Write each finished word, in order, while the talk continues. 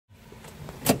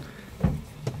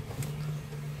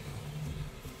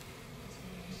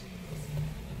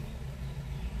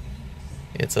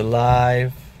It's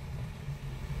alive.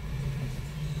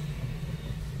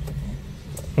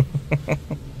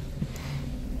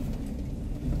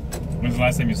 When's the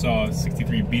last time you saw a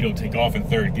 63 Beetle take off in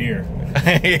third gear?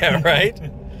 Yeah, right?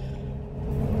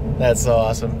 That's so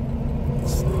awesome.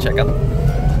 Let's check out.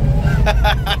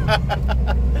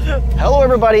 Hello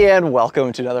everybody and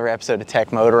welcome to another episode of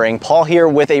Tech Motoring. Paul here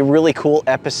with a really cool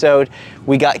episode.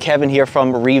 We got Kevin here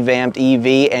from Revamped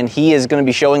EV and he is going to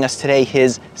be showing us today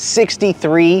his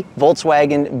 63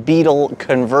 Volkswagen Beetle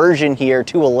conversion here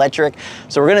to electric.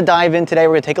 So we're going to dive in today.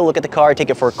 We're going to take a look at the car,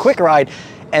 take it for a quick ride.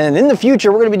 And then in the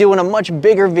future, we're going to be doing a much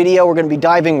bigger video. We're going to be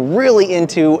diving really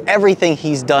into everything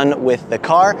he's done with the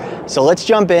car. So let's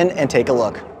jump in and take a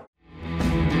look.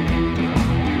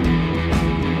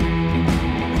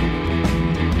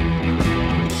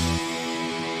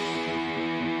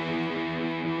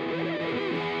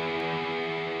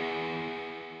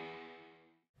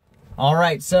 All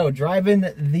right, so driving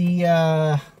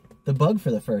the Bug for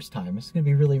the first time. This is going to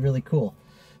be really, really cool.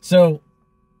 So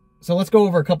let's go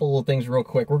over a couple of things real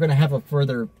quick. We're going to have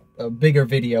a bigger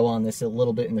video on this a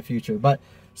little bit in the future. But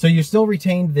so you still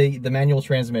retained the manual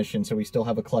transmission, so we still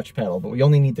have a clutch pedal, but we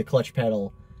only need the clutch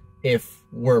pedal if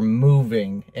we're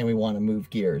moving and we want to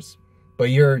move gears. But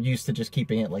you're used to just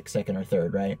keeping it like second or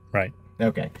third, right? Right.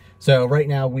 Okay. So right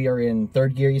now we are in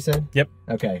third gear, you said? Yep.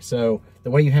 Okay. So the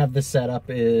way you have this set up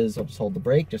is, I'll just hold the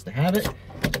brake just to have it.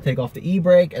 Take off the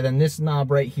e-brake, and then this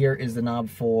knob right here is the knob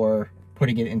for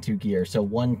putting it into gear. So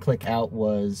one click out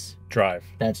was drive.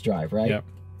 That's drive, right? Yep.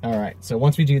 All right. So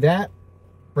once we do that,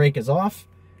 brake is off,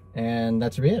 and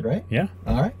that's it, right? Yeah.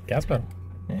 All right. Gas pedal.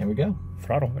 There we go.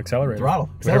 Throttle. Accelerator. Throttle.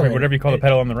 Whatever you call the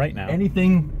pedal on the right now.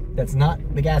 Anything that's not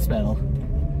the gas pedal,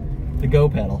 the go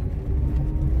pedal.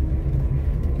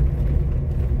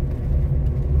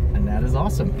 And that is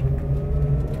awesome.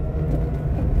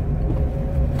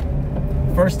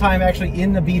 First time actually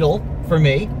in the Beetle for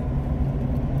me.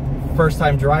 First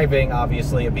time driving,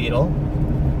 obviously, a Beetle.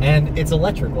 And it's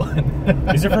electric one.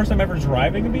 Is it your first time ever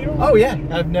driving a Beetle? Oh yeah,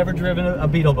 I've never driven a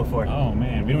Beetle before. Oh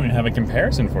man, we don't even have a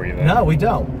comparison for you then. No, we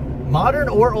don't. Modern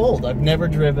or old, I've never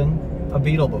driven a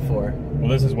Beetle before. Well,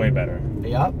 this is way better.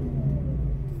 Yep.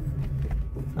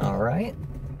 All right.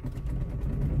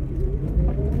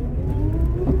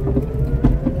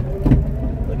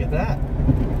 Look at that.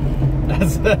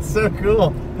 That's so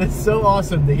cool. It's so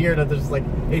awesome to hear that there's like,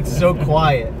 it's so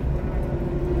quiet.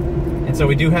 And so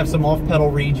we do have some off-pedal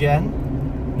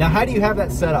regen. Now, how do you have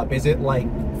that set up? Is it like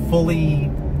fully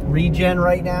regen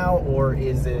right now, or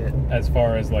is it... As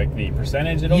far as like the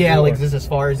percentage it'll Yeah, do, like is this as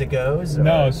far as it goes? Or?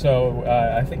 No, so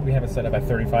I think we have it set up at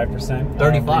 35%.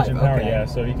 35, regen power, okay. yeah.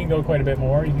 So you can go quite a bit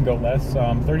more, you can go less.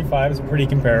 35 is pretty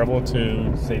comparable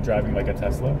to, say, driving like a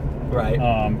Tesla. Right.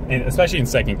 And especially in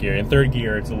second gear. In third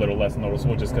gear, it's a little less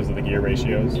noticeable just because of the gear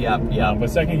ratios. Yeah. But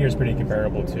second gear is pretty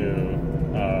comparable to,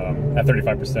 at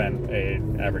 35%, a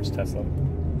average Tesla.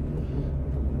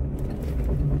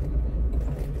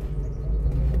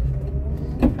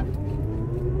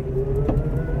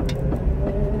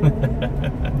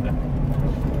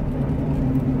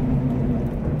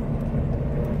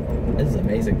 This is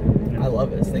amazing. I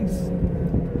love it. This thing's...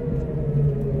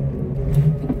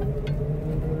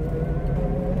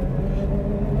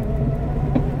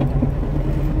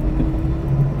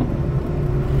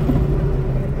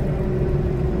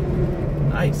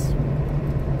 Nice.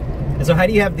 And so how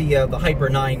do you have the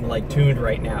HyPer 9 like tuned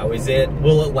right now?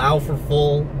 Will it allow for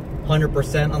full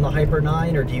 100% on the HyPer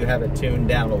 9, or do you have it tuned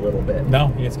down a little bit?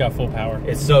 No, it's got full power.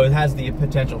 So it has the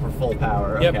potential for full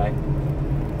power. Yep. Okay.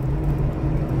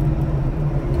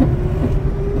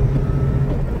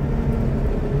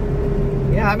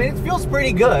 Yeah, I mean, it feels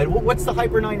pretty good. What's the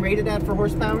HyPer 9 rated at for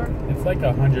horsepower? It's like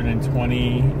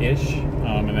 120-ish,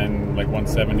 and then like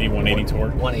 170, 180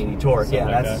 torque. 180 torque, Something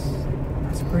yeah, like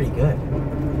that's pretty good.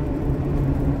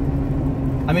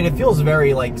 I mean, it feels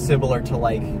very like similar to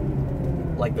like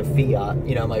the Fiat,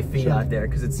 you know, my Fiat there,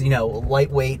 because it's, you know,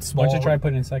 lightweight, small. Why don't you try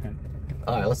putting it in second?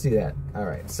 All right, let's do that. All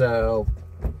right, so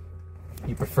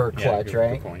you prefer clutch,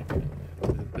 right? Good point.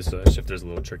 This shifter's a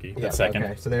little tricky. Yeah, That's second.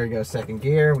 Okay, so there you go, second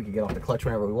gear. We can get off the clutch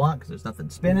whenever we want because there's nothing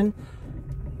spinning.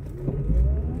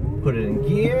 Put it in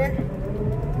gear.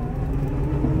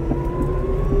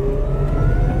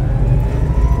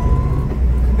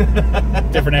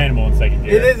 Different animal in second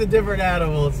gear. It is a different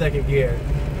animal in second gear.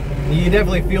 You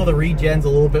definitely feel the regen's a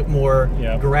little bit more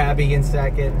grabby in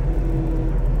second.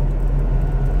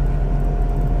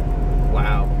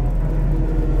 Wow.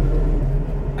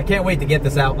 I can't wait to get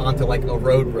this out onto like a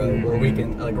road where we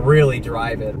can like really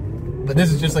drive it. But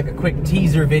this is just like a quick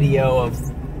teaser video of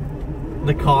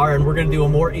the car, and we're gonna do a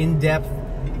more in-depth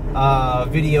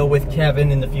video with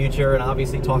Kevin in the future, and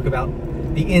obviously talk about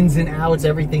the ins and outs,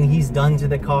 everything he's done to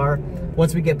the car.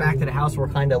 Once we get back to the house, we'll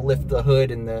kind of lift the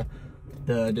hood and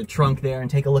the trunk there and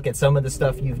take a look at some of the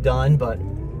stuff you've done. But I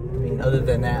mean, other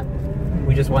than that,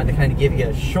 we just wanted to kind of give you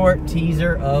a short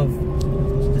teaser of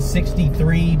the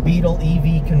 63 Beetle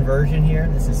EV conversion here.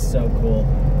 This is so cool.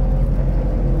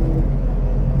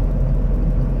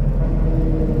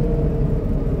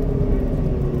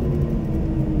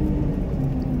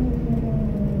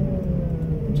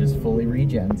 Just fully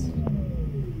regens.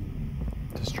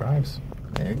 Just drives.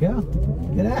 There you go.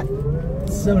 Look at that.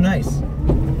 It's so nice.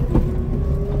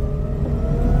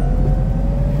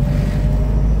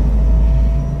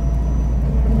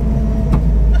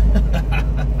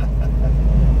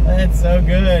 That's so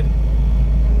good.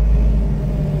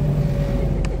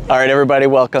 All right, everybody,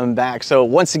 welcome back. So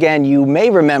once again, you may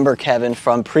remember Kevin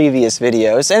from previous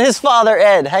videos, and his father,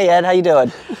 Ed. Hey, Ed, how you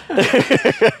doing?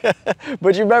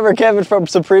 But you remember Kevin from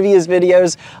some previous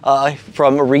videos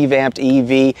from Revamped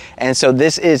EV, and so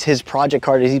this is his project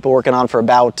car that he's been working on for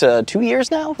about 2 years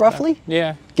now, roughly?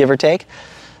 Yeah. Give or take.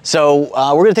 So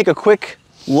we're gonna take a quick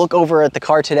look over at the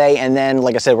car today, and then,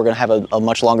 like I said, we're gonna have a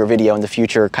much longer video in the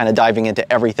future, kind of diving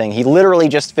into everything. He literally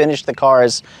just finished the car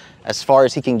as far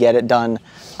as he can get it done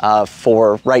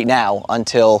for right now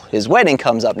until his wedding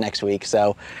comes up next week.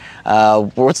 So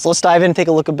let's dive in and take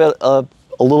a look a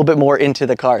little bit more into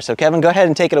the car. So Kevin, go ahead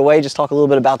and take it away. Just talk a little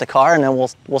bit about the car, and then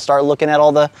we'll start looking at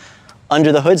all the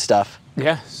under the hood stuff.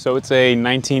 Yeah, so it's a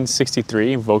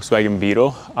 1963 Volkswagen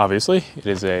Beetle, obviously. It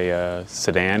is a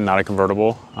sedan, not a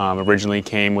convertible. Originally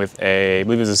came with I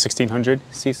believe it was a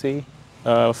 1600cc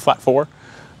flat 4.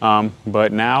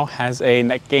 But now has a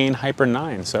NetGain HyPer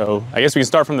 9. So I guess we can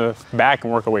start from the back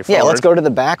and work our way forward. Yeah, let's go to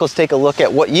the back. Let's take a look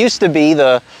at what used to be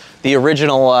the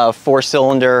original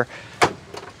 4-cylinder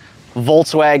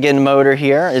Volkswagen motor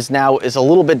here. Is a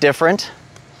little bit different.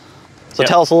 So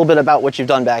tell us a little bit about what you've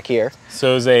done back here.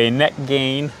 So it's a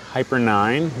NetGain HyPer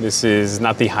 9. This is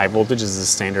not the high voltage, this is the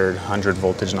standard 100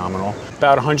 voltage nominal.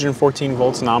 About 114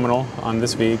 volts nominal on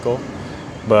this vehicle.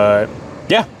 But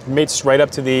yeah, mates right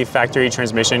up to the factory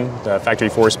transmission, the factory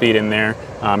 4-speed in there.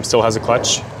 Still has a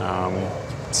clutch,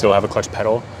 still have a clutch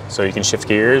pedal, so you can shift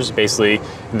gears. Basically,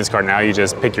 in this car now, you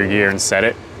just pick your gear and set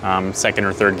it. Second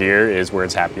or third gear is where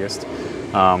it's happiest,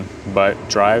 but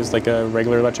drives like a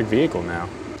regular electric vehicle now.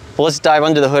 Well, let's dive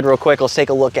under the hood real quick. Let's take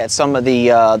a look at some of the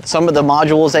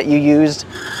modules that you used.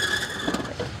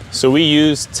 So we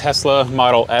use Tesla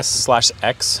Model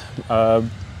S/X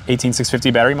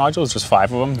 18650 battery modules, just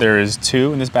 5 of them. There is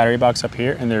 2 in this battery box up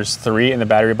here, and there's 3 in the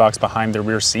battery box behind the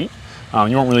rear seat.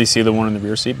 You won't really see the one in the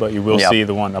rear seat, but you will see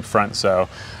the one up front. So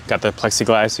got the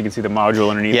plexiglass, you can see the module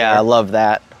underneath. Yeah, there. I love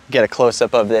that. Get a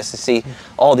close-up of this to see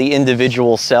all the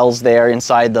individual cells there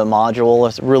inside the module.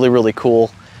 It's really, really cool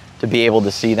to be able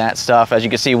to see that stuff. As you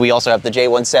can see, we also have the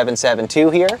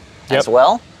J1772 here as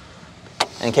well.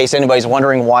 In case anybody's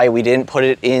wondering why we didn't put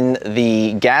it in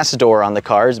the gas door on the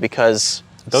cars, because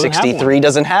 63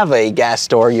 doesn't have a gas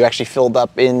door. You actually filled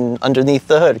up underneath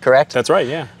the hood, correct? That's right,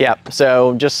 yeah. Yeah,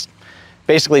 so just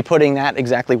basically putting that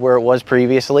exactly where it was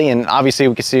previously, and obviously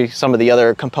we can see some of the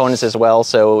other components as well.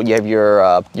 So you have your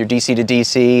DC to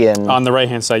DC, and on the right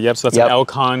hand side, so that's an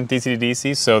Elcon DC to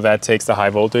DC, so that takes the high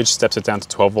voltage, steps it down to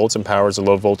 12 volts, and powers a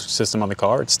low voltage system on the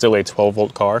car. It's still a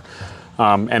 12-volt car.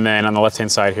 And then on the left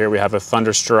hand side here, we have a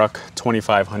Thunderstruck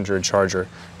 2500 charger.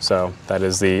 So that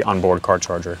is the onboard car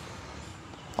charger.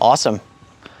 Awesome.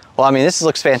 Well, I mean, this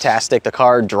looks fantastic. The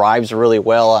car drives really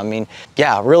well. I mean,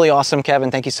 yeah, really awesome, Kevin.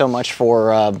 Thank you so much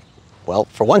for, well,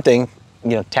 for one thing,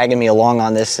 tagging me along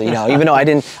on this. Even though I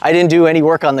didn't do any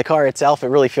work on the car itself, it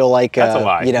really feel like that's a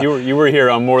lie. You were here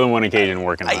on more than one occasion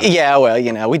working on it. Yeah,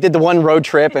 well, we did the one road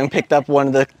trip and picked up one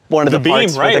of the beam,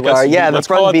 parts for the car. Let's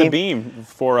call it the beam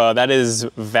for that is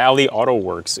Valley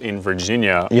Autowerks in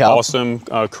Virginia. Awesome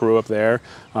crew up there.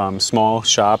 Small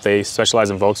shop. They specialize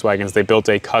in Volkswagens. They built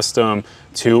a custom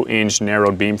 2-inch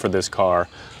narrowed beam for this car.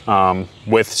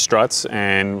 With struts,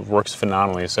 and works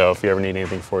phenomenally. So if you ever need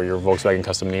anything for your Volkswagen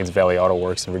custom needs, Valley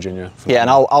Autowerks in Virginia. Yeah, and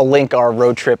I'll link our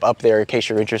road trip up there in case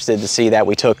you're interested to see that.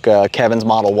 We took Kevin's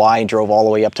Model Y and drove all the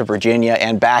way up to Virginia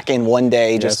and back in one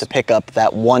day just to pick up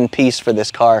that one piece for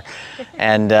this car.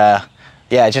 And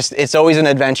yeah, it's always an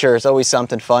adventure. It's always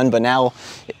something fun, but now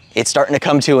it's starting to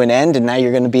come to an end, and now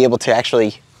you're going to be able to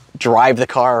actually drive the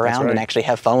car around and actually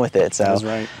have fun with it. So, that's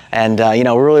right. And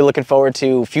we're really looking forward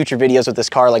to future videos with this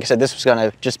car. Like I said, this was going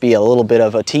to just be a little bit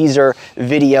of a teaser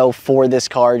video for this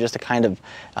car, just to kind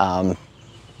of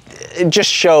just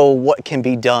show what can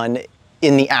be done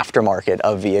in the aftermarket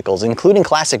of vehicles, including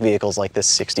classic vehicles like this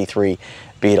 63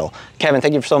 Beetle. Kevin,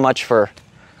 thank you so much for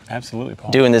Absolutely,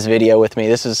 Paul. doing this video with me.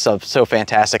 This is so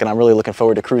fantastic, and I'm really looking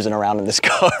forward to cruising around in this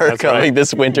car coming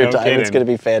this winter time. It's going to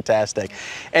be fantastic.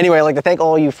 Anyway, I'd like to thank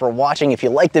all of you for watching. If you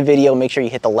liked the video, make sure you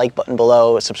hit the like button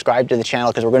below, subscribe to the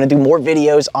channel, because we're going to do more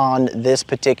videos on this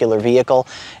particular vehicle,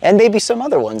 and maybe some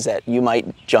other ones that you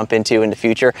might jump into in the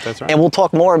future. That's right. And we'll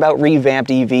talk more about revamped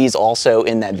EVs also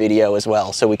in that video as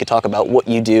well, so we could talk about what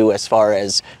you do as far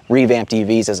as revamped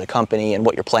EVs as a company and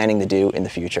what you're planning to do in the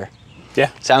future. Yeah.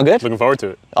 Sound good? Looking forward to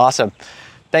it. Awesome.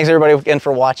 Thanks everybody again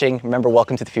for watching. Remember,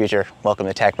 welcome to the future. Welcome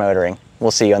to Tech Motoring.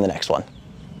 We'll see you on the next one.